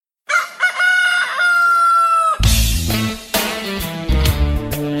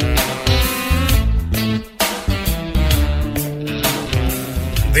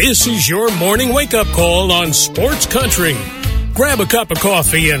This is your morning wake-up call on Sports Country. Grab a cup of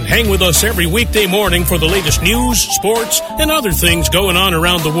coffee and hang with us every weekday morning for the latest news, sports, and other things going on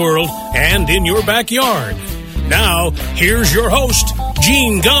around the world and in your backyard. Now, here's your host,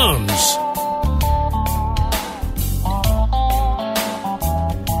 Gene Gumbs.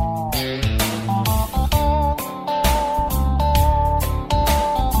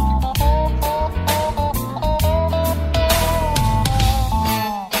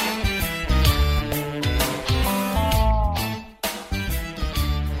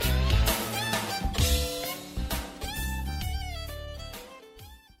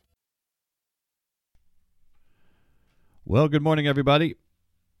 Well, good morning, everybody.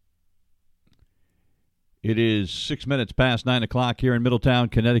 It is 6 minutes past 9 o'clock here in Middletown,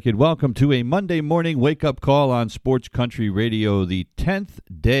 Connecticut. Welcome to a Monday morning wake-up call on Sports Country Radio, the 10th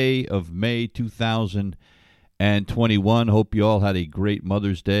day of May 2021. Hope you all had a great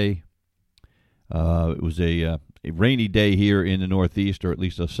Mother's Day. It was a rainy day here in the Northeast, or at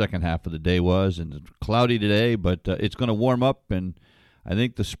least the second half of the day was, and it's cloudy today, but it's going to warm up, and I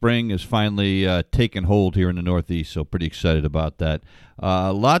think the spring is finally taken hold here in the Northeast, so pretty excited about that.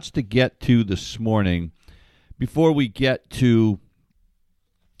 Lots to get to this morning. Before we get to,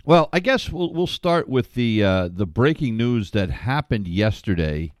 well, I guess we'll start with the breaking news that happened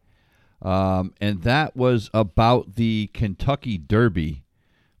yesterday, and that was about the Kentucky Derby.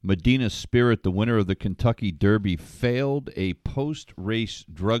 Medina Spirit, the winner of the Kentucky Derby, failed a post-race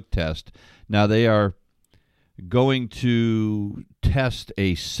drug test. Now they are going to test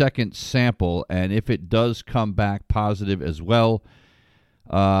a second sample, and if it does come back positive as well,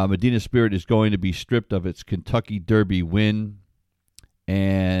 Medina Spirit is going to be stripped of its Kentucky Derby win,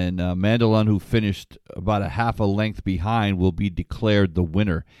 and Mandalun, who finished about a half a length behind, will be declared the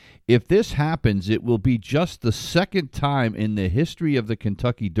winner. If this happens, it will be just the second time in the history of the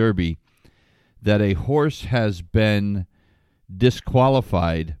Kentucky Derby that a horse has been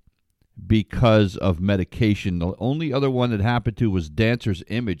disqualified because of medication. The only other one that happened to was Dancer's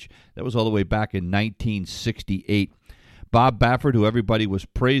Image. That was all the way back in 1968. Bob Baffert, who everybody was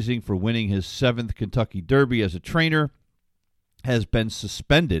praising for winning his 7th Kentucky Derby as a trainer, has been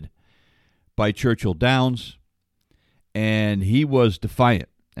suspended by Churchill Downs, and he was defiant.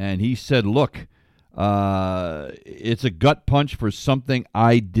 And he said, look, it's a gut punch for something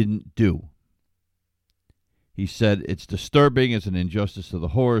I didn't do. He said, it's disturbing. It's an injustice to the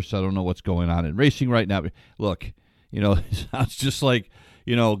horse. I don't know what's going on in racing right now. But look, it sounds just like,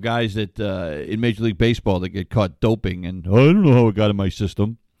 guys that in Major League Baseball that get caught doping, and I don't know how it got in my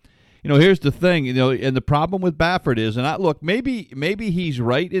system. Here's the thing, and the problem with Baffert is, and look, maybe he's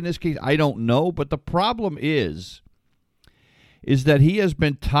right in this case. I don't know. But the problem is that he has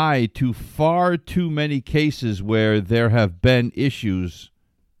been tied to far too many cases where there have been issues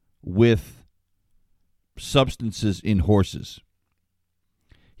with substances in horses.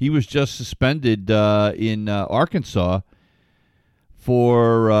 He was just suspended in Arkansas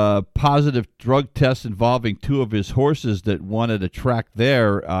for positive drug tests involving two of his horses that won at a track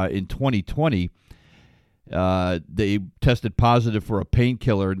there in 2020. They tested positive for a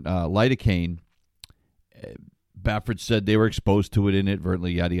painkiller, lidocaine. Baffert said they were exposed to it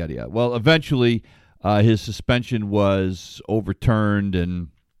inadvertently, yada, yada, yada. Well, eventually his suspension was overturned, and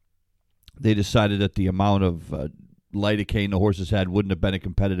they decided that the amount of lidocaine the horses had wouldn't have been a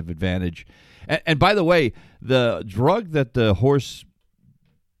competitive advantage. And by the way, the drug that the horse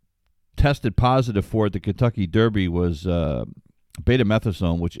tested positive for at the Kentucky Derby was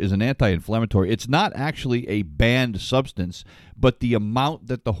betamethasone, which is an anti-inflammatory. It's not actually a banned substance, but the amount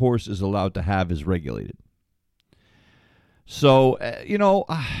that the horse is allowed to have is regulated. So,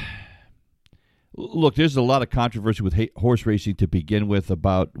 look, there's a lot of controversy with horse racing to begin with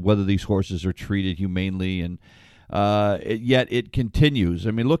about whether these horses are treated humanely, and yet it continues.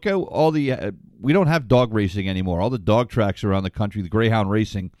 I mean, look at all the we don't have dog racing anymore. All the dog tracks around the country, the greyhound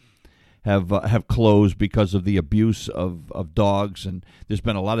racing, have closed because of the abuse of dogs, and there's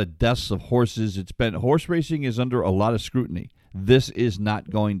been a lot of deaths of horses. Horse racing is under a lot of scrutiny. This is not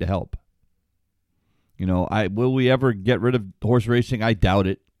going to help. Will we ever get rid of horse racing? I doubt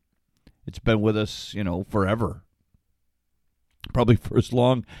it. It's been with us, forever. Probably for as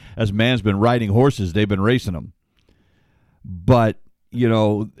long as man's been riding horses, they've been racing them. But,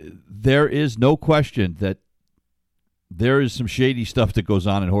 there is no question that there is some shady stuff that goes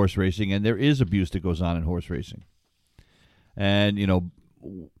on in horse racing, and there is abuse that goes on in horse racing. And,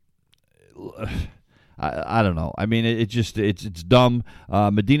 I don't know. I mean, it's dumb.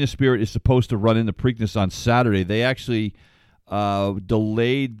 Medina Spirit is supposed to run into Preakness on Saturday. They actually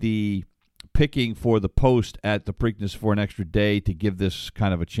delayed the picking for the post at the Preakness for an extra day to give this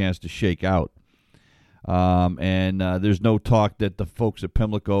kind of a chance to shake out. And there's no talk that the folks at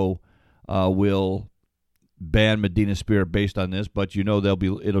Pimlico will ban Medina Spirit based on this, but it'll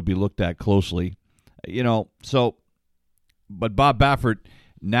be looked at closely. But Bob Baffert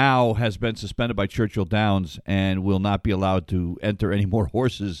now has been suspended by Churchill Downs and will not be allowed to enter any more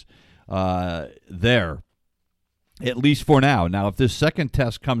horses there, at least for now. Now, if this second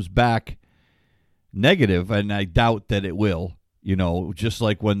test comes back negative, and I doubt that it will, just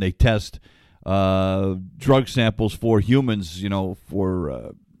like when they test drug samples for humans,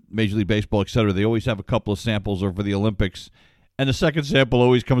 for Major League Baseball, et cetera, they always have a couple of samples over the Olympics, and the second sample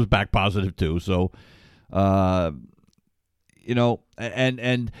always comes back positive too. So, and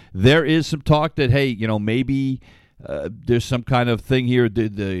there is some talk that, hey, maybe there's some kind of thing here.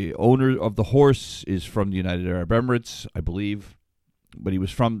 The owner of the horse is from the United Arab Emirates, I believe, but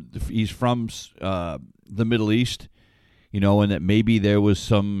he's from the Middle East, and that maybe there was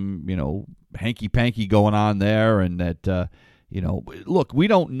some, hanky-panky going on there, and that, look, we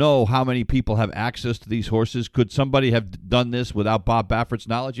don't know how many people have access to these horses. Could somebody have done this without Bob Baffert's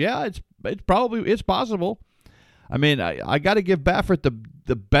knowledge? Yeah, it's possible. I mean, I got to give Baffert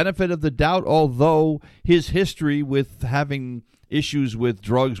the benefit of the doubt, although his history with having issues with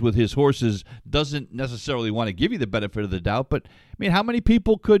drugs with his horses doesn't necessarily want to give you the benefit of the doubt. But, I mean, how many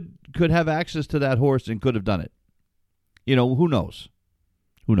people could have access to that horse and could have done it? Who knows?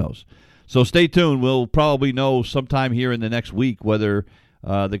 Who knows? So stay tuned. We'll probably know sometime here in the next week whether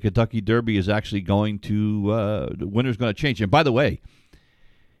the Kentucky Derby is actually going to the winner's going to change. And by the way,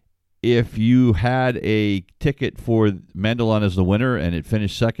 if you had a ticket for Mendelon as the winner and it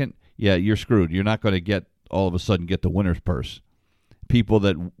finished second, yeah, you're screwed. You're not going to all of a sudden get the winner's purse. People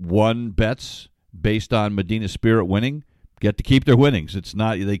that won bets based on Medina Spirit winning get to keep their winnings. It's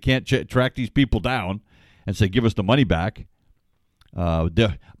not, they can't track these people down and say, give us the money back.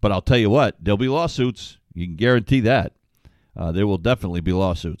 But I'll tell you what, there'll be lawsuits. You can guarantee that. There will definitely be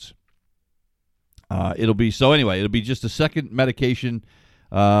lawsuits. It'll be just a second medication,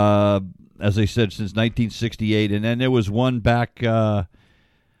 as I said, since 1968. And then there was one back, a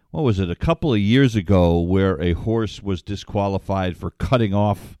couple of years ago, where a horse was disqualified for cutting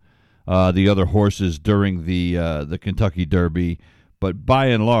off the other horses during the Kentucky Derby. But by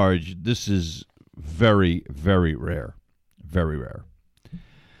and large, this is very, very rare. Very rare.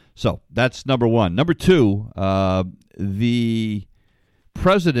 So that's number one. Number two, the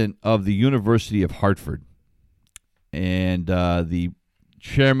president of the University of Hartford and the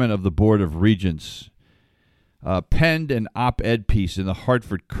chairman of the Board of Regents penned an op-ed piece in the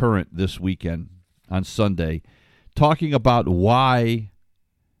Hartford Courant this weekend on Sunday talking about why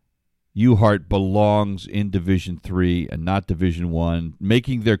UHart belongs in Division III and not Division I,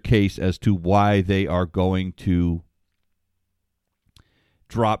 making their case as to why they are going to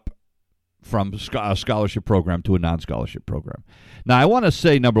drop from a scholarship program to a non-scholarship program. Now, I want to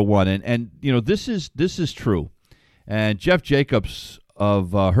say, number one, and this is true, and Jeff Jacobs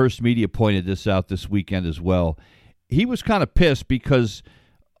of Hearst Media pointed this out this weekend as well. He was kind of pissed because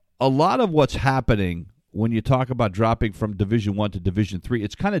a lot of what's happening when you talk about dropping from Division I to Division III,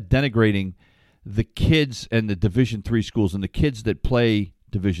 it's kind of denigrating the kids and the Division III schools and the kids that play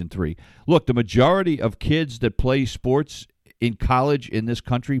Division III. Look, the majority of kids that play sports in college in this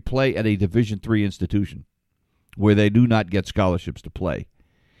country play at a Division III institution where they do not get scholarships to play.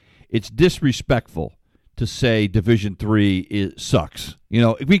 It's disrespectful to say Division III sucks,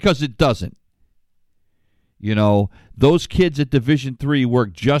 because it doesn't. Those kids at Division III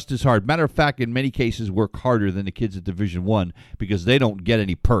work just as hard. Matter of fact, in many cases, work harder than the kids at Division I because they don't get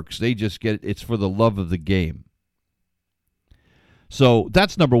any perks. They just it's for the love of the game. So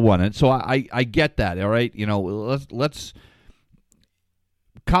that's number one. And so I get that, all right? Let's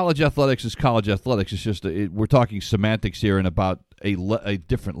college athletics is college athletics. It's just we're talking semantics here and about a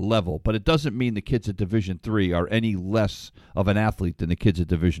different level. But it doesn't mean the kids at Division III are any less of an athlete than the kids at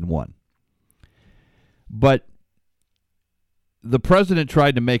Division I. But the president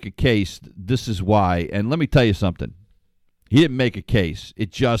tried to make a case. This is why. And let me tell you something. He didn't make a case.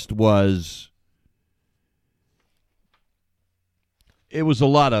 It just was. It was a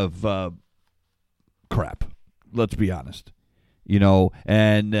lot of crap. Let's be honest.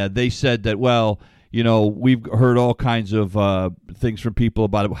 And they said that, we've heard all kinds of things from people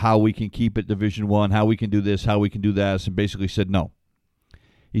about how we can keep it Division I, how we can do this, how we can do that, and basically said no.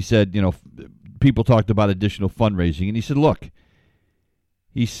 He said, people talked about additional fundraising, and he said, look,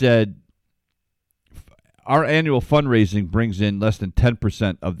 our annual fundraising brings in less than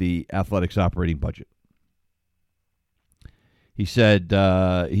 10% of the athletics operating budget. He said,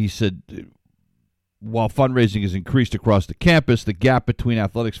 while fundraising is increased across the campus, the gap between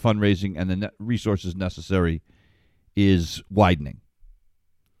athletics fundraising and the resources necessary is widening.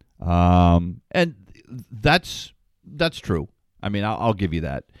 And that's true. I mean, I'll give you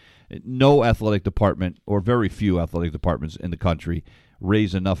that. No athletic department, or very few athletic departments in the country,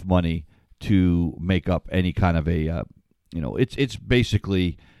 raise enough money to make up any kind of a, it's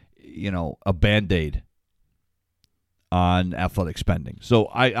basically, a Band-Aid on athletic spending. So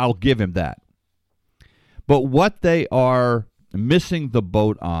I'll give him that. But what they are missing the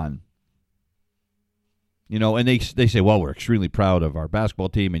boat on, and they say, well, we're extremely proud of our basketball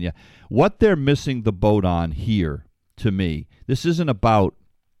team. And yeah, what they're missing the boat on here, to me, this isn't about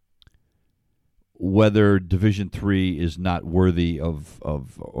whether Division III is not worthy of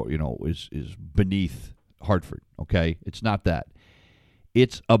is beneath Hartford, okay? It's not that.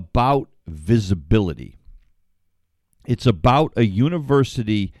 It's about visibility. It's about a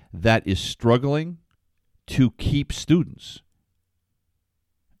university that is struggling to keep students.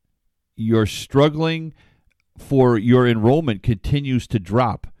 You're struggling for your enrollment continues to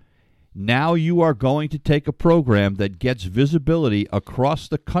drop. Now you are going to take a program that gets visibility across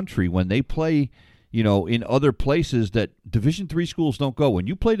the country when they play, in other places that Division III schools don't go. When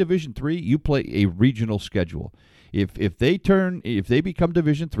you play Division III, you play a regional schedule. If they become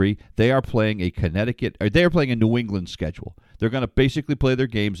Division III, they are playing they are playing a New England schedule. They're going to basically play their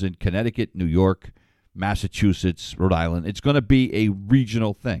games in Connecticut, New York, Massachusetts, Rhode Island. It's going to be a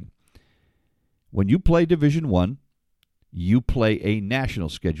regional thing. When you play Division I, you play a national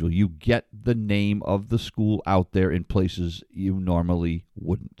schedule. You get the name of the school out there in places you normally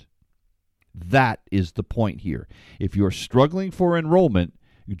wouldn't. That is the point here. If you're struggling for enrollment,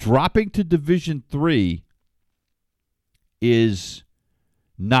 dropping to Division III is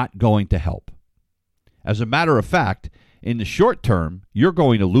not going to help. As a matter of fact, in the short term, you're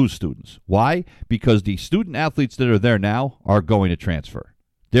going to lose students. Why? Because the student athletes that are there now are going to transfer.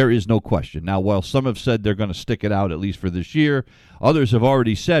 There is no question. Now, while some have said they're going to stick it out at least for this year, others have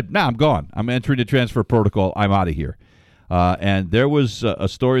already said, I'm gone. I'm entering the transfer protocol. I'm out of here. And there was a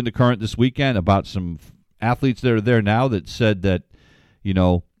story in the Current this weekend about some athletes that are there now that said that,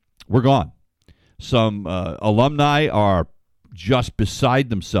 we're gone. Some alumni are just beside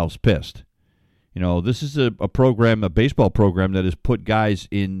themselves pissed. This is a program, a baseball program that has put guys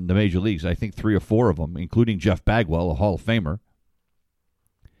in the major leagues. I think 3 or 4 of them, including Jeff Bagwell, a Hall of Famer.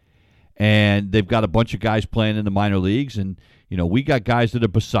 And they've got a bunch of guys playing in the minor leagues. And, we got guys that are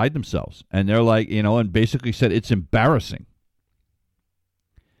beside themselves. And they're like, and basically said it's embarrassing.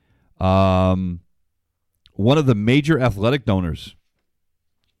 One of the major athletic donors,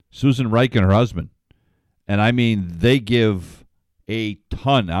 Susan Reich and her husband, and I mean, they give a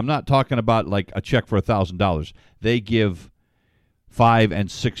ton. I'm not talking about like a check for $1,000. They give 5- and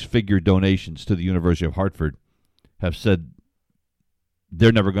 6-figure donations to the University of Hartford, have said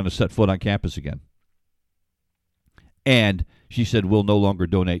they're never going to set foot on campus again. And she said, we'll no longer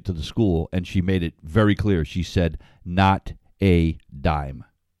donate to the school. And she made it very clear. She said, not a dime.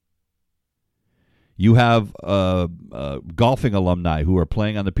 You have golfing alumni who are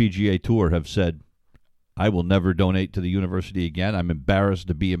playing on the PGA Tour have said, I will never donate to the university again. I'm embarrassed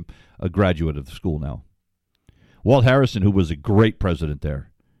to be a graduate of the school now. Walt Harrison, who was a great president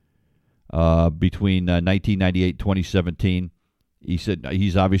there between 1998 and 2017, he said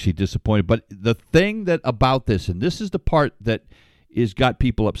he's obviously disappointed. But the thing about this, and this is the part that is got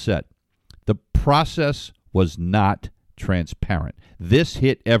people upset, the process was not transparent. This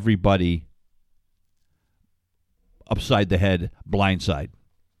hit everybody upside the head, blindside.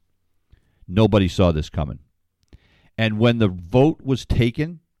 Nobody saw this coming. And when the vote was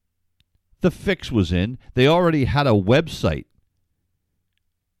taken, the fix was in. They already had a website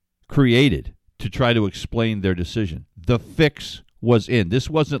created to try to explain their decision. The fix was in. This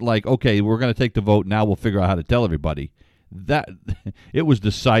wasn't like, okay, we're going to take the vote, now we'll figure out how to tell everybody. That it was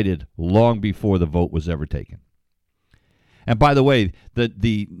decided long before the vote was ever taken. And by the way,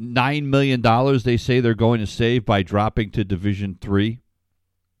 the $9 million they say they're going to save by dropping to Division III,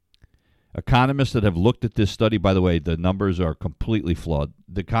 economists that have looked at this study, by the way, the numbers are completely flawed.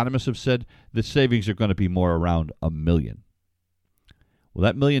 The economists have said the savings are going to be more around $1 million. Well,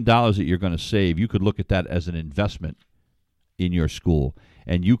 that $1 million that you're going to save, you could look at that as an investment in your school,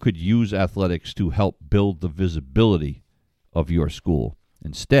 and you could use athletics to help build the visibility of your school.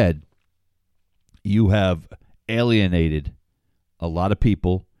 Instead, you have alienated a lot of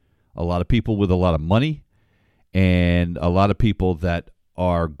people with a lot of money, and a lot of people that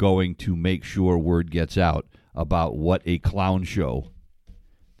are going to make sure word gets out about what a clown show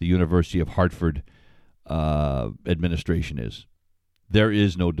the University of Hartford administration is. There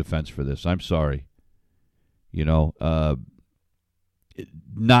is no defense for this. I'm sorry. Not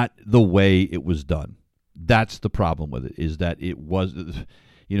the way it was done. That's the problem with it, is that it was,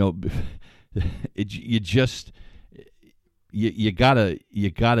 you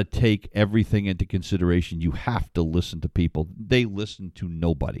gotta take everything into consideration. You have to listen to people. They listen to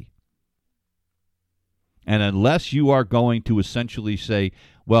nobody. And unless you are going to essentially say,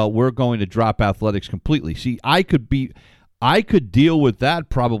 well, we're going to drop athletics completely. See, I could deal with that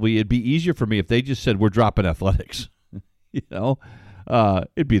probably. It'd be easier for me if they just said, we're dropping athletics.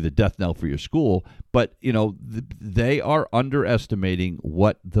 It'd be the death knell for your school. But, they are underestimating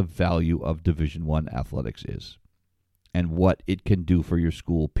what the value of Division I athletics is and what it can do for your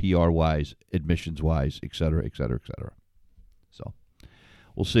school, PR-wise, admissions-wise, et cetera, et cetera, et cetera. So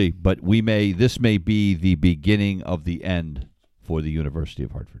we'll see. But this may be the beginning of the end for the University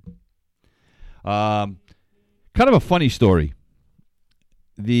of Hartford. Kind of a funny story.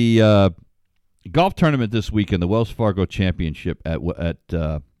 The golf tournament this weekend, the Wells Fargo Championship at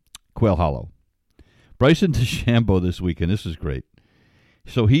Quail Hollow. Bryson DeChambeau this weekend. This is great.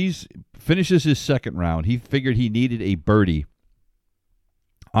 So finishes his second round. He figured he needed a birdie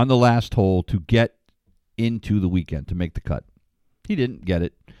on the last hole to get into the weekend, to make the cut. He didn't get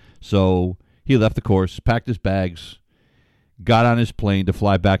it. So he left the course, packed his bags, got on his plane to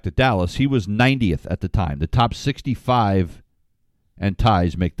fly back to Dallas. He was 90th at the time. The top 65 and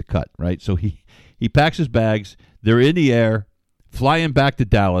ties make the cut, right? So he packs his bags. They're in the air, flying back to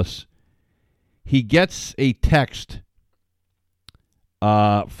Dallas. He gets a text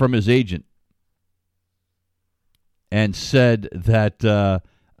from his agent and said that,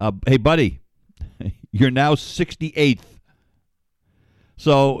 hey, buddy, you're now 68th.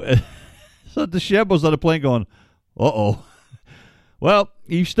 So DeChambeau's on the plane going, uh-oh. Well,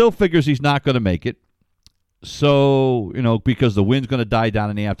 he still figures he's not going to make it. So, because the wind's going to die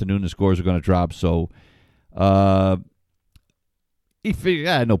down in the afternoon, the scores are going to drop. So he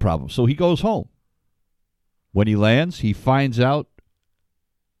figured, no problem. So he goes home. When he lands, he finds out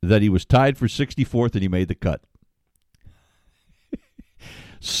that he was tied for 64th and he made the cut.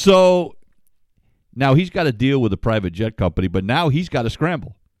 So now he's got to deal with a private jet company, but now he's got to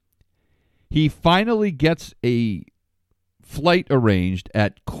scramble. He finally gets a flight arranged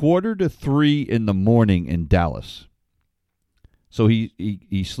at 2:45 in the morning in Dallas. So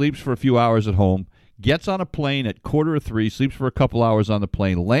he sleeps for a few hours at home, gets on a plane at 2:45, sleeps for a couple hours on the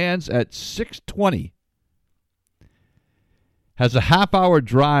plane, lands at 6:20, has a half-hour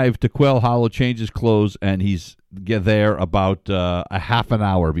drive to Quail Hollow, changes clothes, and he's there about a half an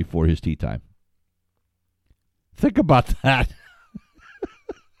hour before his tee time. Think about that.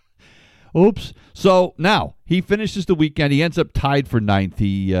 Oops. So now he finishes the weekend. He ends up tied for ninth.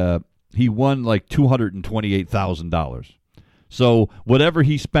 He won like $228,000. So whatever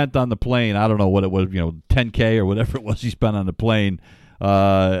he spent on the plane, I don't know what it was, $10K or whatever it was he spent on the plane,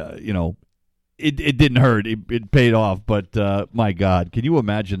 it didn't hurt. It paid off. But my God, can you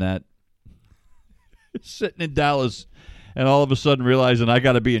imagine that? Sitting in Dallas and all of a sudden realizing I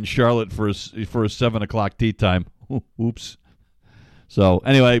got to be in Charlotte for a 7:00 tee time. Oops. So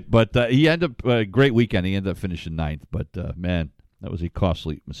anyway, but he ended up a great weekend. He ended up finishing ninth. But man, that was a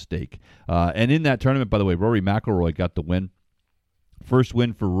costly mistake. And in that tournament, by the way, Rory McIlroy got the win. First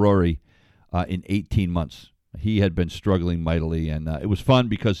win for Rory in 18 months. He had been struggling mightily, and it was fun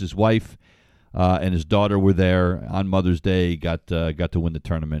because his wife and his daughter were there on Mother's Day. Got to win the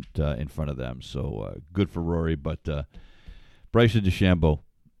tournament in front of them. So good for Rory. But Bryson DeChambeau,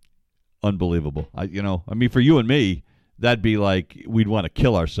 unbelievable. For you and me, that'd be like we'd want to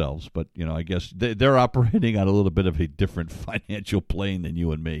kill ourselves. But, I guess they're operating on a little bit of a different financial plane than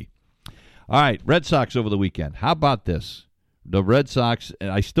you and me. All right, Red Sox over the weekend. How about this? The Red Sox,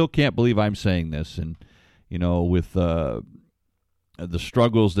 and I still can't believe I'm saying this, and, with the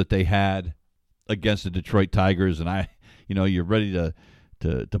struggles that they had against the Detroit Tigers, and you're ready to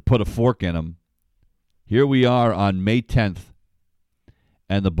put a fork in them. Here we are on May 10th,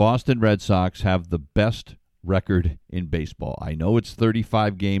 and the Boston Red Sox have the best record in baseball. I know it's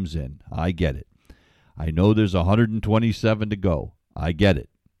 35 games in. I get it. I know there's 127 to go. I get it.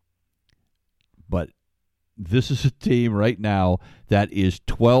 But this is a team right now that is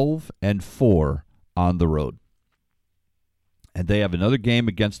 12-4 on the road. And they have another game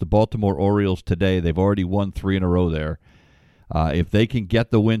against the Baltimore Orioles today. They've already won 3 in a row there. If they can get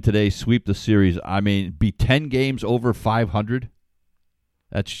the win today, sweep the series, be 10 games over 500,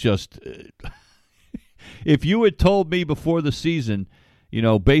 that's just... If you had told me before the season,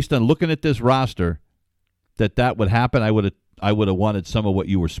 based on looking at this roster, that would happen, I would have wanted some of what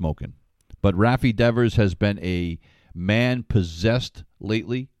you were smoking. But Rafi Devers has been a man possessed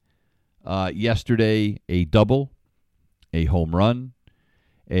lately. yesterday a double, a home run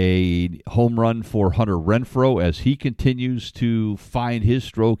for Hunter Renfroe as he continues to find his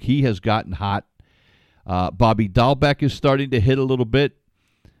stroke. He has gotten hot. Bobby Dahlbeck is starting to hit a little bit.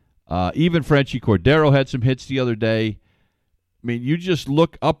 Even Franchy Cordero had some hits the other day. I mean, you just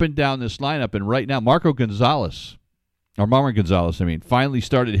look up and down this lineup, and right now, Marwin Gonzalez, finally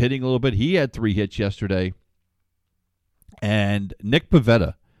started hitting a little bit. He had 3 hits yesterday. And Nick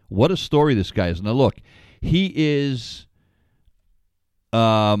Pivetta, what a story this guy is. Now, look, he is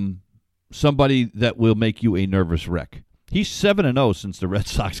somebody that will make you a nervous wreck. He's 7-0 since the Red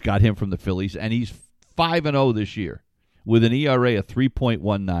Sox got him from the Phillies, and he's 5-0 this year with an ERA of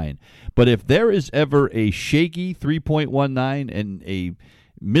 3.19. But if there is ever a shaky 3.19 and a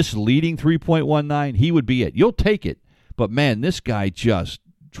misleading 3.19, he would be it. You'll take it. But, man, this guy just,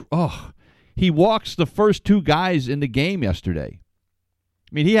 he walks the first 2 guys in the game yesterday.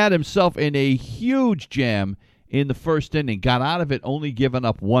 I mean, he had himself in a huge jam in the first inning, got out of it only giving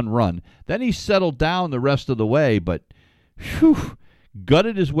up 1 run. Then he settled down the rest of the way, but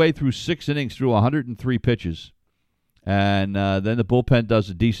gutted his way through 6 innings, through 103 pitches. And then the bullpen does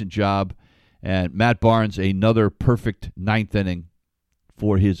a decent job. And Matt Barnes, another perfect 9th inning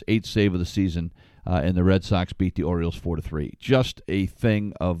for his 8th save of the season. And the Red Sox beat the Orioles 4-3. Just a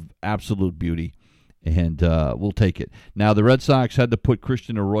thing of absolute beauty. And we'll take it. Now, the Red Sox had to put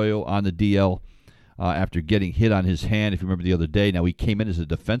Christian Arroyo on the DL after getting hit on his hand, if you remember the other day. Now, he came in as a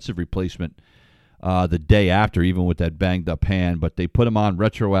defensive replacement the day after, even with that banged-up hand. But they put him on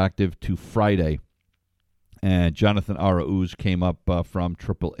retroactive to Friday. And Jonathan Arauz came up from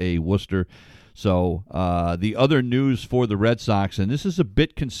AAA Worcester. So the other news for the Red Sox, and this is a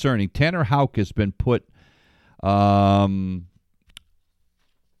bit concerning, Tanner Houck has been put on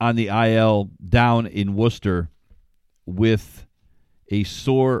the IL down in Worcester with a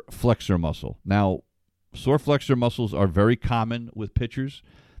sore flexor muscle. Now, sore flexor muscles are very common with pitchers.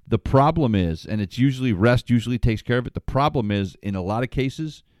 The problem is, and it's usually rest usually takes care of it, the problem is, in a lot of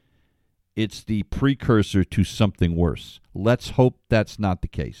cases, it's the precursor to something worse. Let's hope that's not the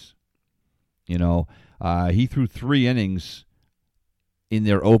case. You know, he threw 3 innings in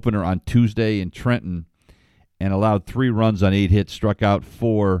their opener on Tuesday in Trenton and allowed 3 runs on 8 hits, struck out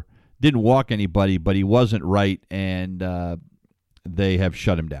 4, didn't walk anybody, but he wasn't right, and they have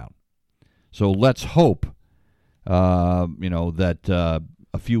shut him down. So let's hope, that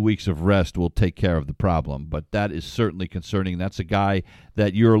a few weeks of rest will take care of the problem. But that is certainly concerning. That's a guy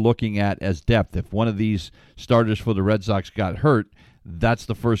that you're looking at as depth. If one of these starters for the Red Sox got hurt, that's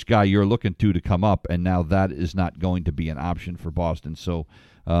the first guy you're looking to come up, and now that is not going to be an option for Boston. So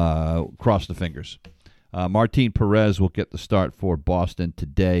cross the fingers. Martin Perez will get the start for Boston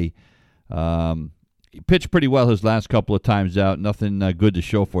today. He pitched pretty well his last couple of times out. Nothing good to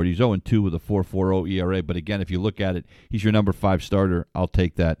show for it. He's 0-2 with a 4.40 ERA. But again, if you look at it, he's your number 5 starter. I'll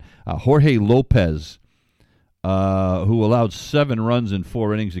take that. Jorge Lopez, who allowed 7 runs in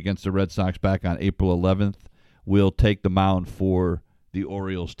 4 innings against the Red Sox back on April 11th, will take the mound for the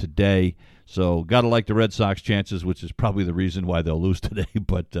Orioles today. So got to like the Red Sox chances, which is probably the reason why they'll lose today.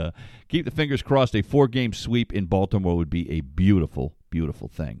 But keep the fingers crossed. A 4-game sweep in Baltimore would be a beautiful, beautiful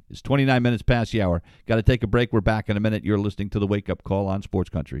thing. It's 29 minutes past the hour. Got to take a break. We're back in a minute. You're listening to the Wake Up Call on Sports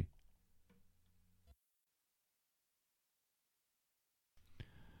Country.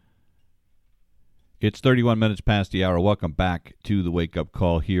 It's 31 minutes past the hour. Welcome back to the Wake Up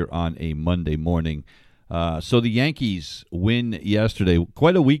Call here on a Monday morning. So the Yankees win yesterday.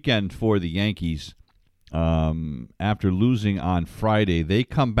 Quite a weekend for the Yankees. After losing on Friday, they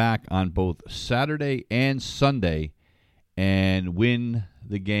come back on both Saturday and Sunday and win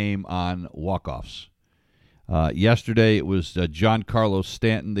the game on walk-offs. Yesterday it was Giancarlo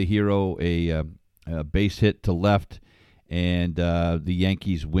Stanton, the hero, a base hit to left, and the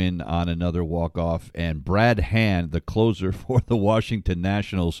Yankees win on another walk-off. And Brad Hand, the closer for the Washington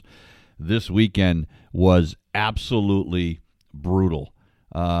Nationals this weekend, was absolutely brutal.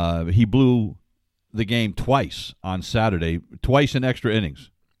 He blew the game twice on Saturday, twice in extra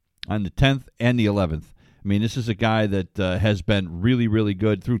innings, on the 10th and the 11th. I mean, this is a guy that has been really, really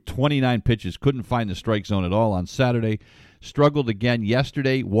good. Threw 29 pitches, couldn't find the strike zone at all on Saturday. Struggled again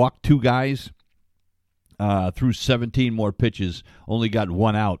yesterday, walked 2 guys, threw 17 more pitches, only got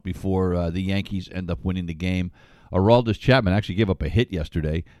 1 out before the Yankees end up winning the game. Aroldis Chapman actually gave up a hit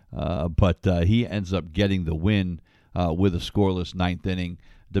yesterday, but he ends up getting the win with a scoreless 9th inning.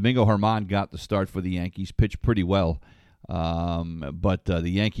 Domingo Germán got the start for the Yankees, pitched pretty well, but the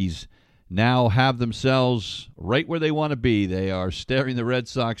Yankees now have themselves right where they want to be. They are staring the Red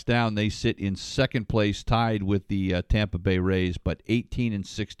Sox down. They sit in second place, tied with the Tampa Bay Rays, but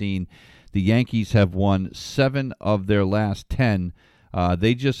 18-16. The Yankees have won 7 of their last 10.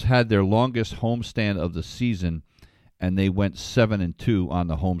 They just had their longest homestand of the season, and they went 7-2 on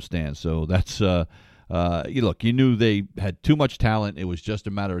the homestand. So that's you knew they had too much talent. It was just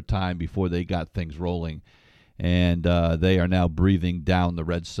a matter of time before they got things rolling, and they are now breathing down the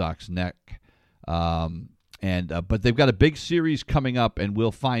Red Sox neck. But they've got a big series coming up, and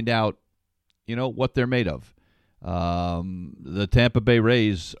we'll find out, what they're made of. The Tampa Bay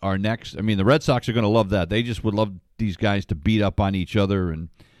Rays are next. I mean, the Red Sox are going to love that. They just would love these guys to beat up on each other, and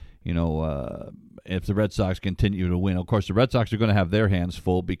if the Red Sox continue to win. Of course, the Red Sox are going to have their hands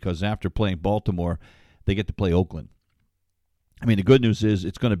full because after playing Baltimore, they get to play Oakland. I mean, the good news is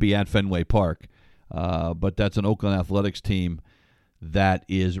it's going to be at Fenway Park, but that's an Oakland Athletics team that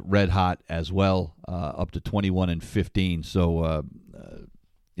is red hot as well, up to 21-15. So,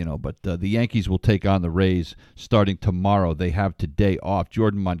 but the Yankees will take on the Rays starting tomorrow. They have today off.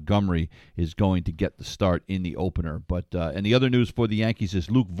 Jordan Montgomery is going to get the start in the opener. But and the other news for the Yankees is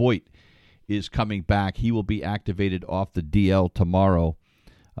Luke Voit is coming back. He will be activated off the DL tomorrow.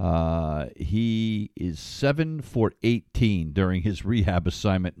 He is 7 for 18 during his rehab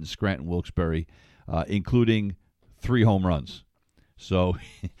assignment in Scranton Wilkes-Barre, including 3 home runs. So,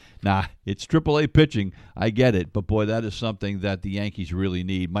 it's AAA pitching. I get it. But, boy, that is something that the Yankees really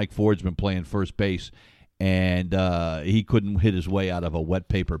need. Mike Ford's been playing first base, and he couldn't hit his way out of a wet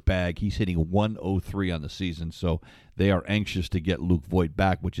paper bag. He's hitting 103 on the season. So, they are anxious to get Luke Voit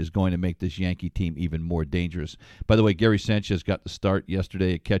back, which is going to make this Yankee team even more dangerous. By the way, Gary Sanchez got the start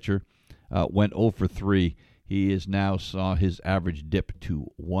yesterday at catcher. Went 0 for 3. He is now saw his average dip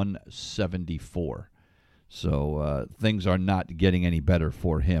to 174. So things are not getting any better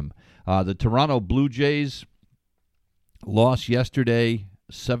for him. The Toronto Blue Jays lost yesterday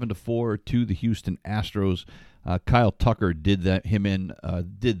 7-4 to the Houston Astros. Kyle Tucker did them in,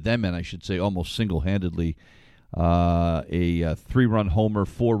 I should say, almost single-handedly. A 3-run homer,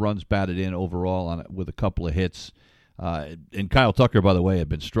 4 runs batted in overall on it with a couple of hits. And Kyle Tucker, by the way, had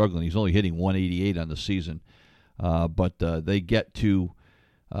been struggling. He's only hitting 188 on the season. But they get to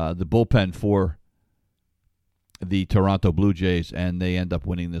the bullpen for the Toronto Blue Jays, and they end up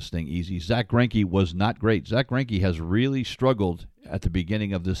winning this thing easy. Zach Greinke was not great. Zach Greinke has really struggled at the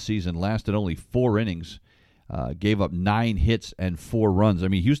beginning of this season, lasted only 4 innings, gave up 9 hits and 4 runs. I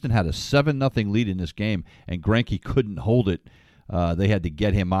mean, Houston had a 7-0 lead in this game, and Greinke couldn't hold it. They had to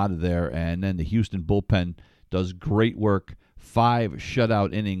get him out of there, and then the Houston bullpen does great work. 5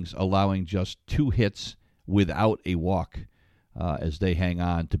 shutout innings, allowing just 2 hits without a walk. As they hang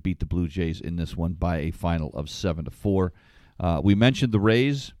on to beat the Blue Jays in this one by a final of 7-4. We mentioned the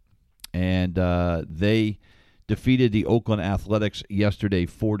Rays, and they defeated the Oakland Athletics yesterday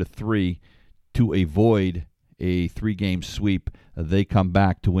 4-3 to avoid a 3-game sweep. They come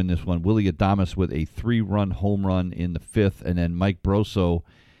back to win this one. Willy Adames with a 3-run home run in the 5th, and then Mike Brosseau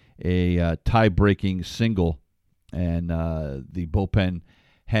a tie-breaking single, and the bullpen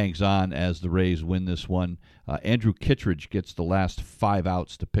hangs on as the Rays win this one. Andrew Kittredge gets the last 5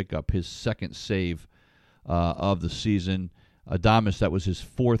 outs to pick up his 2nd save of the season. Adames, that was his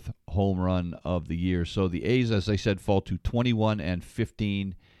 4th home run of the year. So the A's, as I said, fall to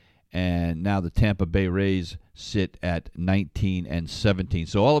 21-15, and now the Tampa Bay Rays sit at 19-17.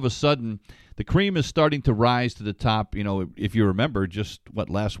 So all of a sudden, the cream is starting to rise to the top. If you remember, just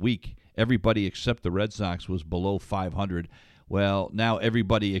last week, everybody except the Red Sox was below 500. Well, now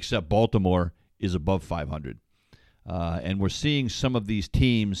everybody except Baltimore is above 500. And we're seeing some of these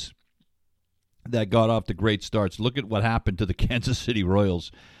teams that got off to great starts. Look at what happened to the Kansas City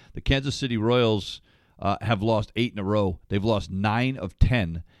Royals. The Kansas City Royals have lost 8 in a row. They've lost 9 of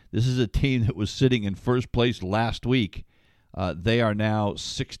 10. This is a team that was sitting in first place last week. They are now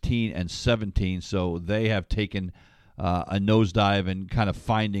 16-17, so they have taken a nosedive and kind of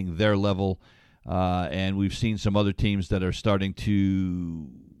finding their level. And we've seen some other teams that are starting to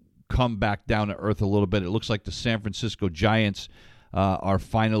come back down to earth a little bit. It looks like the San Francisco Giants are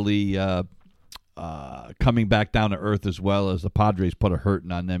finally coming back down to earth, as well as the Padres put a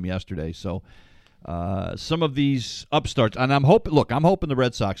hurting on them yesterday. So some of these upstarts, and I'm hoping the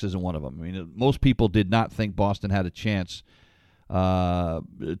Red Sox isn't one of them. I mean, most people did not think Boston had a chance to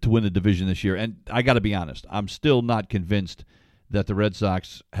win the division this year. And I got to be honest, I'm still not convinced that the Red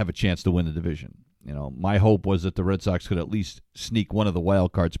Sox have a chance to win the division. My hope was that the Red Sox could at least sneak one of the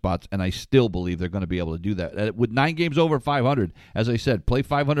wild card spots, and I still believe they're going to be able to do that. With 9 games over 500, as I said, play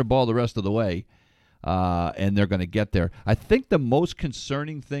 500 ball the rest of the way. and they're going to get there. I think the most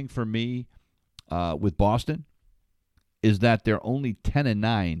concerning thing for me with Boston is that they're only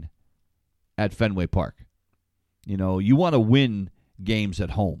 10-9 at Fenway Park. You know, you want to win games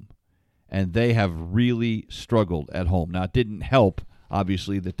at home, and they have really struggled at home. Now, it didn't help,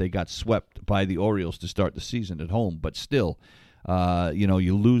 obviously, that they got swept by the Orioles to start the season at home, but still,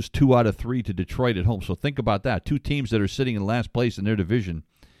 you lose 2 out of 3 to Detroit at home. So think about that. 2 teams that are sitting in last place in their division,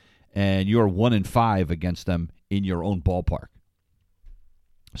 and you're 1-5 against them in your own ballpark.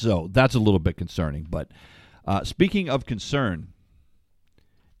 So that's a little bit concerning. But speaking of concern,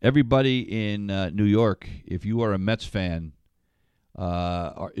 everybody in New York, if you are a Mets fan,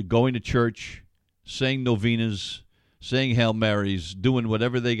 are going to church, saying novenas, saying Hail Marys, doing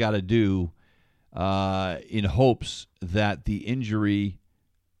whatever they got to do in hopes that the injury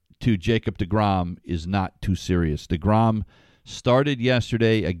to Jacob deGrom is not too serious. deGrom started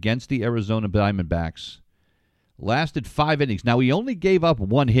yesterday against the Arizona Diamondbacks, lasted 5 innings. Now, he only gave up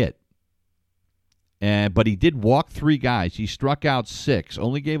 1 hit, but he did walk 3 guys. He struck out 6,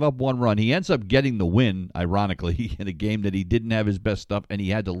 only gave up 1 run. He ends up getting the win, ironically, in a game that he didn't have his best stuff, and he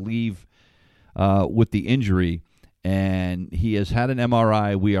had to leave with the injury. And he has had an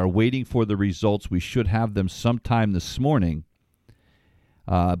MRI. We are waiting for the results. We should have them sometime this morning.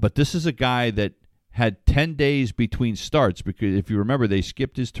 But this is a guy that had 10 days between starts, because if you remember, they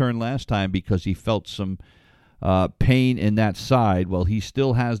skipped his turn last time because he felt some pain in that side. Well, he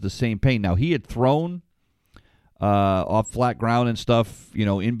still has the same pain. Now, he had thrown off flat ground and stuff,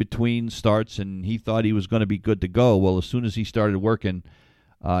 in between starts, and he thought he was going to be good to go. Well, as soon as he started working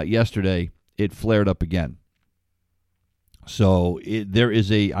yesterday, it flared up again. So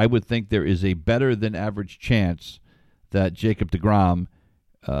I would think there is a better than average chance that Jacob deGrom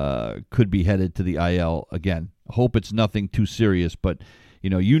could be headed to the IL again. Hope it's nothing too serious, but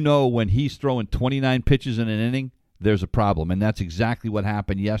when he's throwing 29 pitches in an inning, there's a problem, and that's exactly what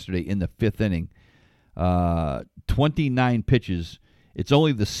happened yesterday in the 5th inning. 29 pitches. It's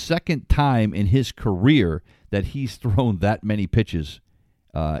only the second time in his career that he's thrown that many pitches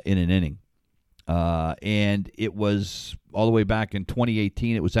in an inning. And it was all the way back in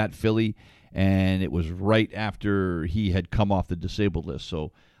 2018. It was at Philly, and it was right after he had come off the disabled list.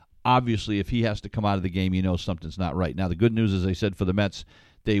 So obviously, if he has to come out of the game, something's not right. Now, the good news, as I said, for the Mets,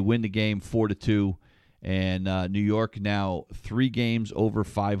 they win the game 4-2, and New York now 3 games over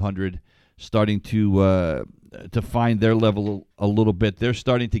 500, starting to find their level a little bit. They're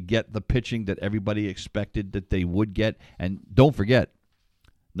starting to get the pitching that everybody expected that they would get. And don't forget,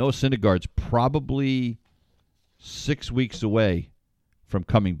 Noah Syndergaard's probably 6 weeks away from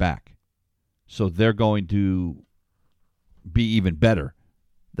coming back. So they're going to be even better.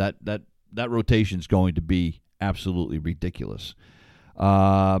 That rotation's going to be absolutely ridiculous.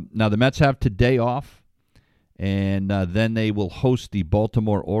 Now, the Mets have today off, and then they will host the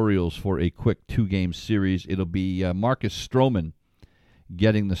Baltimore Orioles for a quick 2-game series. It'll be Marcus Stroman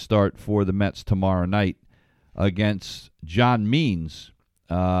getting the start for the Mets tomorrow night against John Means.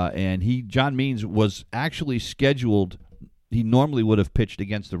 John Means was actually scheduled. He normally would have pitched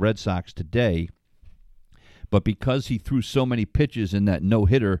against the Red Sox today, but because he threw so many pitches in that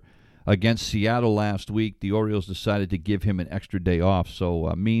no-hitter against Seattle last week, the Orioles decided to give him an extra day off.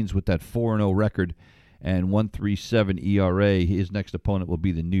 So Means, with that 4-0 record and 1.37 ERA, his next opponent will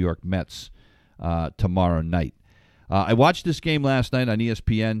be the New York Mets tomorrow night. I watched this game last night on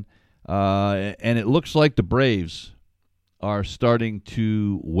ESPN, and it looks like the Braves are starting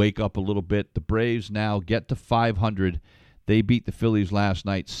to wake up a little bit. The Braves now get to 500. They beat the Phillies last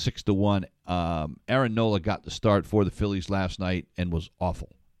night 6-1. Aaron Nola got the start for the Phillies last night and was awful.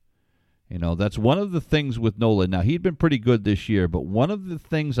 That's one of the things with Nola. Now, he'd been pretty good this year, but one of the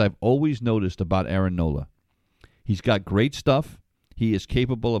things I've always noticed about Aaron Nola, he's got great stuff. He is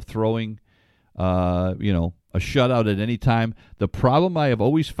capable of throwing, a shutout at any time. The problem I have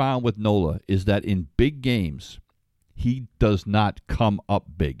always found with Nola is that in big games, he does not come up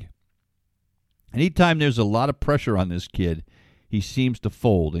big. Anytime there's a lot of pressure on this kid, he seems to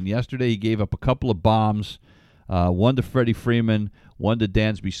fold. And yesterday he gave up a couple of bombs, one to Freddie Freeman, one to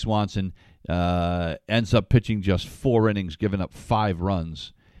Dansby Swanson, ends up pitching just 4 innings, giving up 5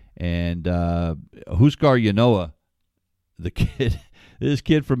 runs. And Huascar Ynoa, this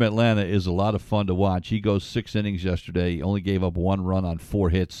kid from Atlanta is a lot of fun to watch. He goes 6 innings yesterday. He only gave up 1 run on 4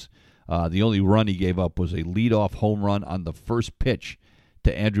 hits. The only run he gave up was a leadoff home run on the first pitch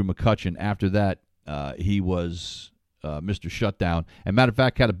to Andrew McCutchen. After that, he was Mr. Shutdown. And matter of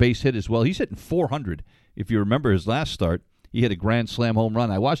fact, had a base hit as well. He's hitting 400. If you remember his last start, he hit a grand slam home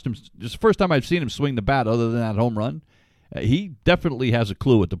run. I watched him. Just the first time I've seen him swing the bat other than that home run. He definitely has a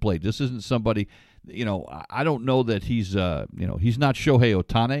clue at the plate. This isn't somebody. I don't know that he's he's not Shohei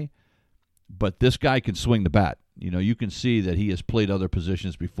Ohtani, but this guy can swing the bat. You can see that he has played other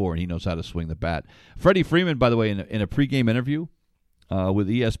positions before, and he knows how to swing the bat. Freddie Freeman, by the way, in a pregame interview with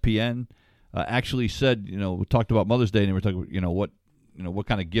ESPN, actually said, we talked about Mother's Day, and we were talking, what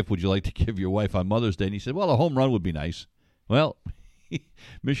kind of gift would you like to give your wife on Mother's Day? And he said, well, a home run would be nice. Well,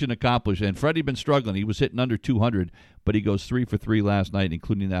 mission accomplished. And Freddie been struggling. He was hitting under 200, but he goes 3 for 3 last night,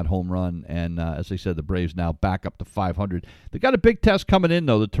 including that home run. And as I said, the Braves now back up to 500. They got a big test coming in,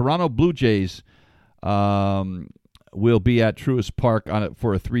 though. The Toronto Blue Jays will be at Truist Park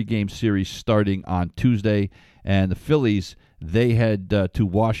for a 3-game series starting on Tuesday. And the Phillies, they head to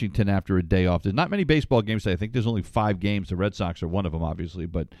Washington after a day off. There's not many baseball games today. I think there's only 5 games. The Red Sox are one of them, obviously,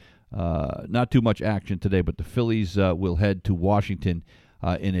 but not too much action today. But the Phillies will head to Washington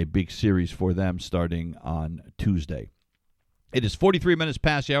in a big series for them starting on Tuesday. It is 43 minutes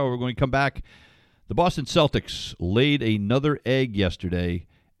past the hour. We're going to come back. The Boston Celtics laid another egg yesterday,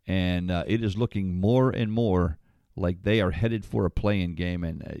 and it is looking more and more like they are headed for a play-in game.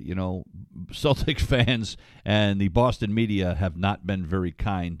 And, Celtics fans and the Boston media have not been very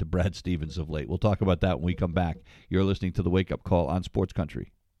kind to Brad Stevens of late. We'll talk about that when we come back. You're listening to the Wake Up Call on Sports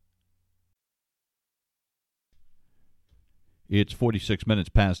Country. It's 46 minutes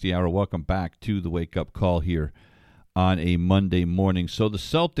past the hour. Welcome back to the Wake Up Call here on a Monday morning. So the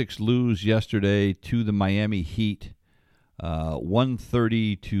Celtics lose yesterday to the Miami Heat,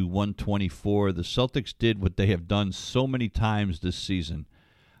 130 to 124. The Celtics did what they have done so many times this season.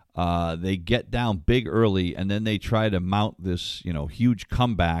 They get down big early, and then they try to mount this, huge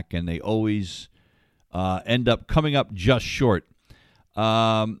comeback, and they always end up coming up just short.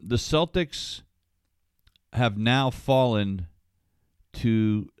 The Celtics have now fallen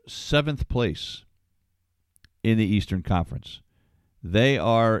to 7th place in the Eastern Conference. They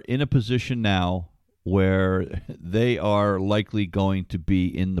are in a position now where they are likely going to be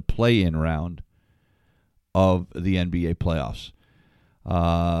in the play-in round of the NBA playoffs.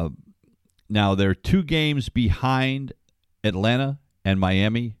 Now, they're 2 games behind Atlanta and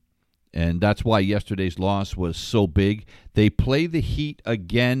Miami, and that's why yesterday's loss was so big. They play the Heat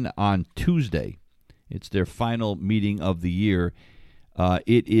again on Tuesday. It's their final meeting of the year.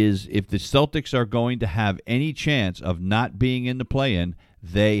 It is, if the Celtics are going to have any chance of not being in the play-in,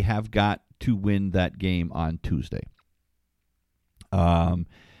 they have got to win that game on Tuesday.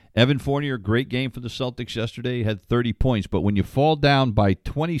 Evan Fournier, great game for the Celtics yesterday, had 30 points. But when you fall down by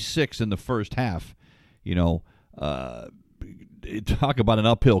 26 in the first half, talk about an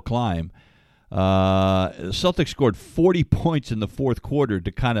uphill climb. Celtics scored 40 points in the fourth quarter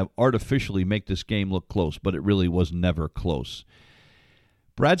to kind of artificially make this game look close, but it really was never close.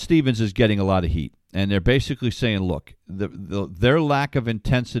 Brad Stevens is getting a lot of heat, and they're basically saying, look, their lack of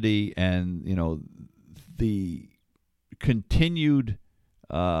intensity and, the continued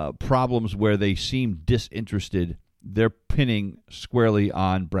problems where they seem disinterested, they're pinning squarely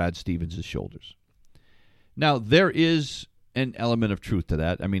on Brad Stevens' shoulders. Now, there is an element of truth to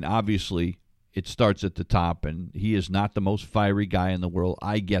that. I mean, obviously, it starts at the top, and he is not the most fiery guy in the world.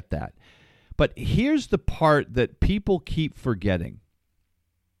 I get that. But here's the part that people keep forgetting.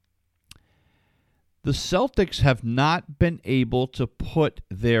 The Celtics have not been able to put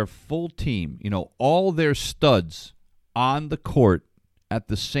their full team, all their studs on the court at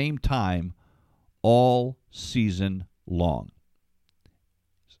the same time all season long.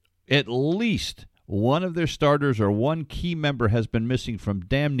 At least one of their starters or one key member has been missing from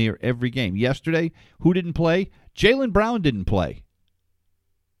damn near every game. Yesterday, who didn't play? Jaylen Brown didn't play.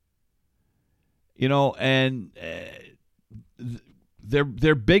 And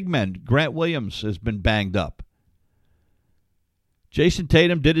their big men, Grant Williams, has been banged up. Jason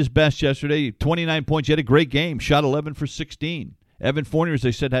Tatum did his best yesterday, 29 points. He had a great game, shot 11 for 16. Evan Fournier, as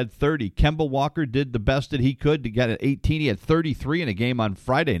they said, had 30. Kemba Walker did the best that he could to get an 18. He had 33 in a game on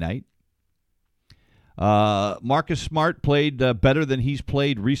Friday night. Marcus Smart played better than he's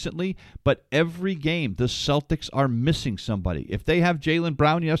played recently, but every game the Celtics are missing somebody. If they have Jaylen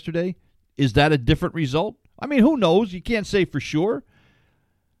Brown yesterday, is that a different result? I mean, who knows? You can't say for sure,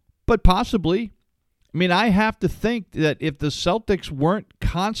 but possibly. I mean, I have to think that if the Celtics weren't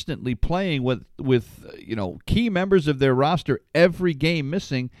constantly playing with key members of their roster every game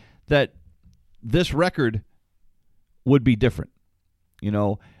missing, that this record would be different.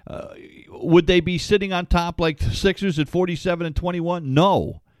 Would they be sitting on top like the Sixers at 47-21?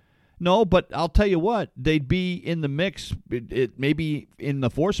 No, but I'll tell you what, they'd be in the mix. Maybe in the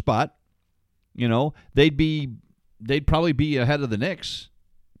 4th spot. They'd probably be ahead of the Knicks.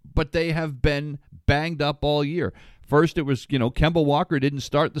 but they have been banged up all year. First, it was, Kemba Walker didn't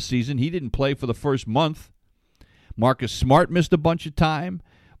start the season. He didn't play for the first month. Marcus Smart missed a bunch of time.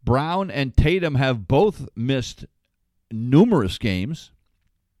 Brown and Tatum have both missed numerous games.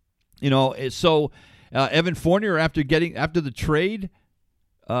 So Evan Fournier, after the trade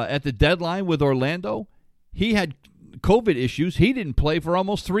at the deadline with Orlando, he had COVID issues. He didn't play for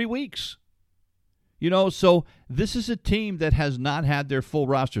almost 3 weeks. So this is a team that has not had their full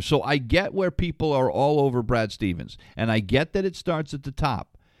roster. So I get where people are all over Brad Stevens, and I get that it starts at the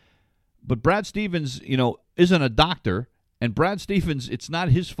top. But Brad Stevens, isn't a doctor, and Brad Stevens, it's not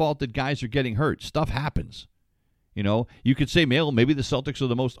his fault that guys are getting hurt. Stuff happens. You could say, maybe the Celtics are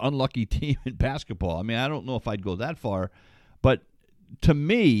the most unlucky team in basketball. I mean, I don't know if I'd go that far. But to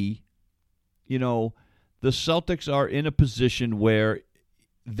me, the Celtics are in a position where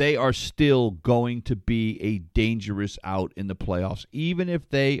they are still going to be a dangerous out in the playoffs, even if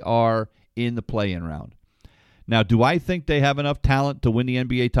they are in the play-in round. Now, do I think they have enough talent to win the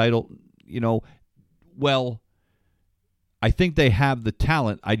NBA title? Well, I think they have the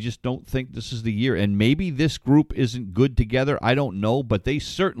talent. I just don't think this is the year. And maybe this group isn't good together. I don't know. But they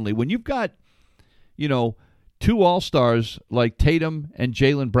certainly, when you've got, two All-Stars like Tatum and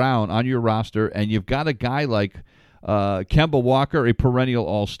Jaylen Brown on your roster, and you've got a guy like Kemba Walker, a perennial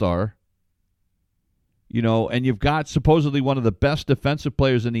All-Star, and you've got supposedly one of the best defensive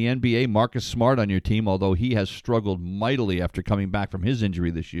players in the NBA, Marcus Smart, on your team, although he has struggled mightily after coming back from his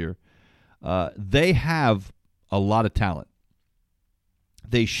injury this year. They have a lot of talent.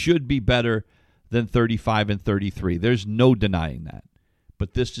 They should be better than 35 and 33. There's no denying that.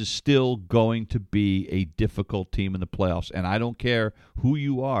 But this is still going to be a difficult team in the playoffs, and I don't care who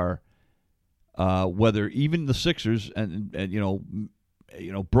you are, whether even the Sixers and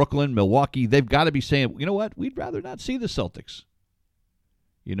Brooklyn, Milwaukee, they've got to be saying, you know what, we'd rather not see the Celtics.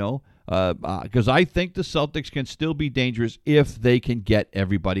 Because I think the Celtics can still be dangerous if they can get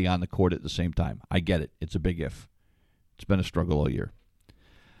everybody on the court at the same time. I get it. It's a big if. It's been a struggle all year.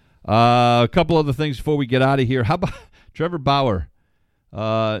 A couple other things before we get out of here. How about Trevor Bauer?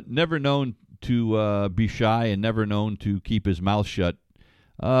 Never known to be shy and never known to keep his mouth shut.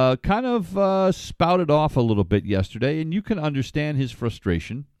 Kind of spouted off a little bit yesterday, and you can understand his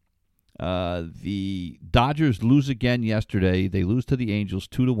frustration. The Dodgers lose again yesterday. They lose to the Angels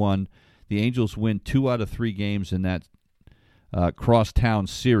 2-1. The Angels win 2 out of 3 games in that crosstown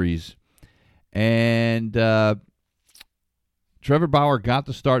series. And Trevor Bauer got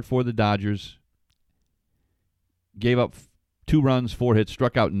the start for the Dodgers, gave up 2 runs, 4 hits,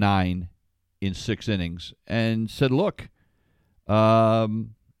 struck out 9 in 6 innings, and said, look,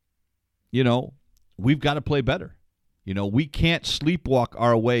 we've got to play better. We can't sleepwalk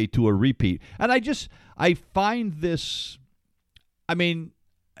our way to a repeat. And I find this,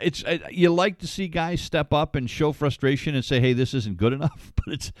 you like to see guys step up and show frustration and say, hey, this isn't good enough.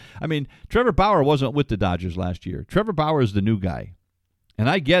 But Trevor Bauer wasn't with the Dodgers last year. Trevor Bauer is the new guy. And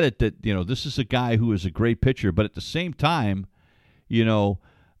I get it that, this is a guy who is a great pitcher, but at the same time, I'm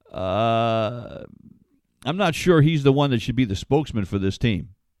not sure he's the one that should be the spokesman for this team.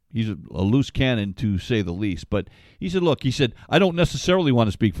 He's a loose cannon, to say the least. But he said, I don't necessarily want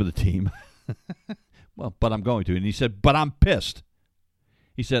to speak for the team. Well, but I'm going to. And he said, but I'm pissed.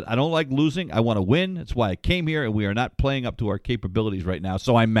 He said, I don't like losing. I want to win. That's why I came here, and we are not playing up to our capabilities right now,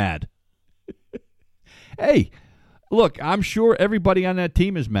 so I'm mad. Hey, look, I'm sure everybody on that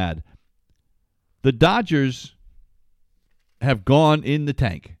team is mad. The Dodgers have gone in the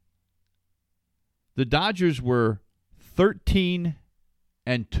tank. The Dodgers were 13-2.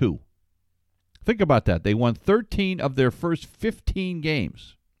 Think about that. They won 13 of their first 15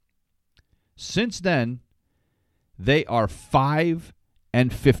 games. Since then, they are 5-15.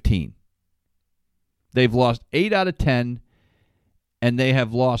 They've lost 8 out of 10, and they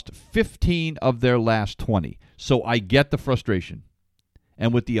have lost 15 of their last 20. So I get the frustration.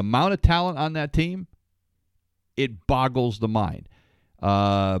 And with the amount of talent on that team, it boggles the mind.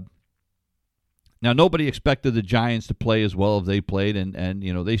 Now, nobody expected the Giants to play as well as they played, and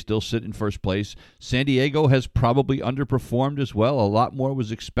they still sit in first place. San Diego has probably underperformed as well. A lot more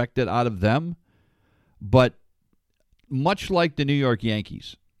was expected out of them. But much like the New York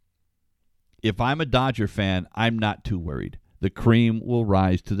Yankees, if I'm a Dodger fan, I'm not too worried. The cream will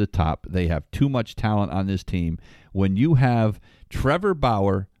rise to the top. They have too much talent on this team. When you have Trevor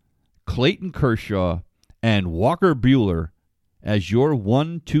Bauer, Clayton Kershaw, and Walker Buehler as your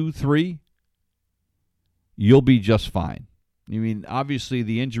 1, 2, 3, you'll be just fine. Obviously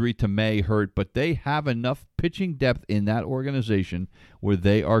the injury to May hurt, but they have enough pitching depth in that organization where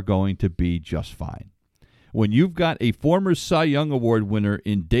they are going to be just fine. when you've got a former Cy Young Award winner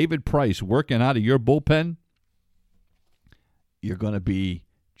in David Price working out of your bullpen, you're going to be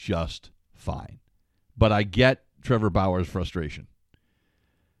just fine. But I get Trevor Bauer's frustration.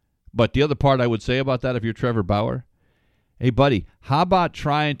 But the other part I would say about that, if you're Trevor Bauer, hey, buddy, how about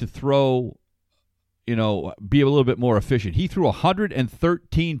trying to throw, be a little bit more efficient? He threw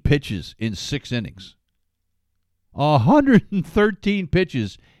 113 pitches in 6 innings. 113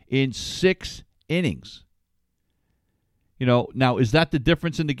 pitches in 6 innings. Now, is that the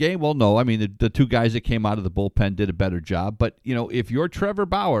difference in the game? Well, no. I mean, the two guys that came out of the bullpen did a better job. But, if you're Trevor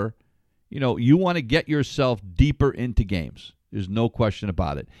Bauer, you want to get yourself deeper into games. There's no question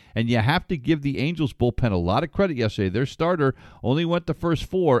about it. And you have to give the Angels bullpen a lot of credit yesterday. Their starter only went the first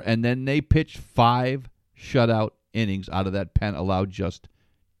 4, and then they pitched 5 shutout innings out of that pen, allowed just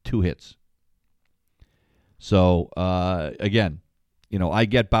 2 hits. So, again, I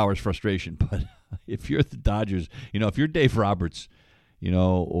get Bauer's frustration, but if you're the Dodgers, if you're Dave Roberts,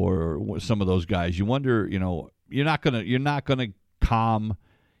 or some of those guys, you wonder, you're not gonna calm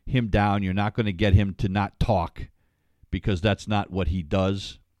him down. You're not going to get him to not talk, because that's not what he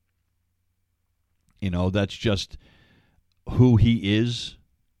does. That's just who he is.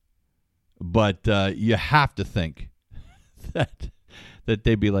 But you have to think that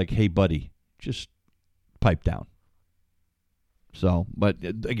they'd be like, hey, buddy, just pipe down. So, but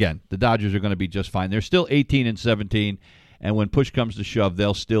again, the Dodgers are going to be just fine. They're still 18-17, and when push comes to shove,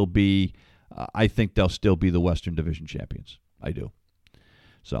 they'll still be, I think they'll still be the Western Division champions. I do.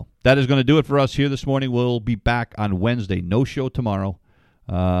 So that is going to do it for us here this morning. We'll be back on Wednesday. No show tomorrow.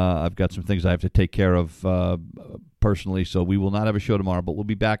 I've got some things I have to take care of personally, so we will not have a show tomorrow, but we'll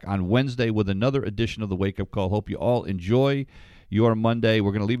be back on Wednesday with another edition of the Wake Up Call. Hope you all enjoy your Monday.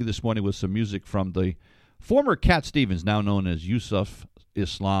 We're going to leave you this morning with some music from the former Cat Stevens, now known as Yusuf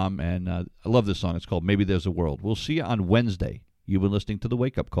Islam, and I love this song. It's called Maybe There's a World. We'll see you on Wednesday. You've been listening to the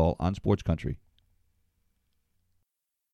Wake Up Call on Sports Country.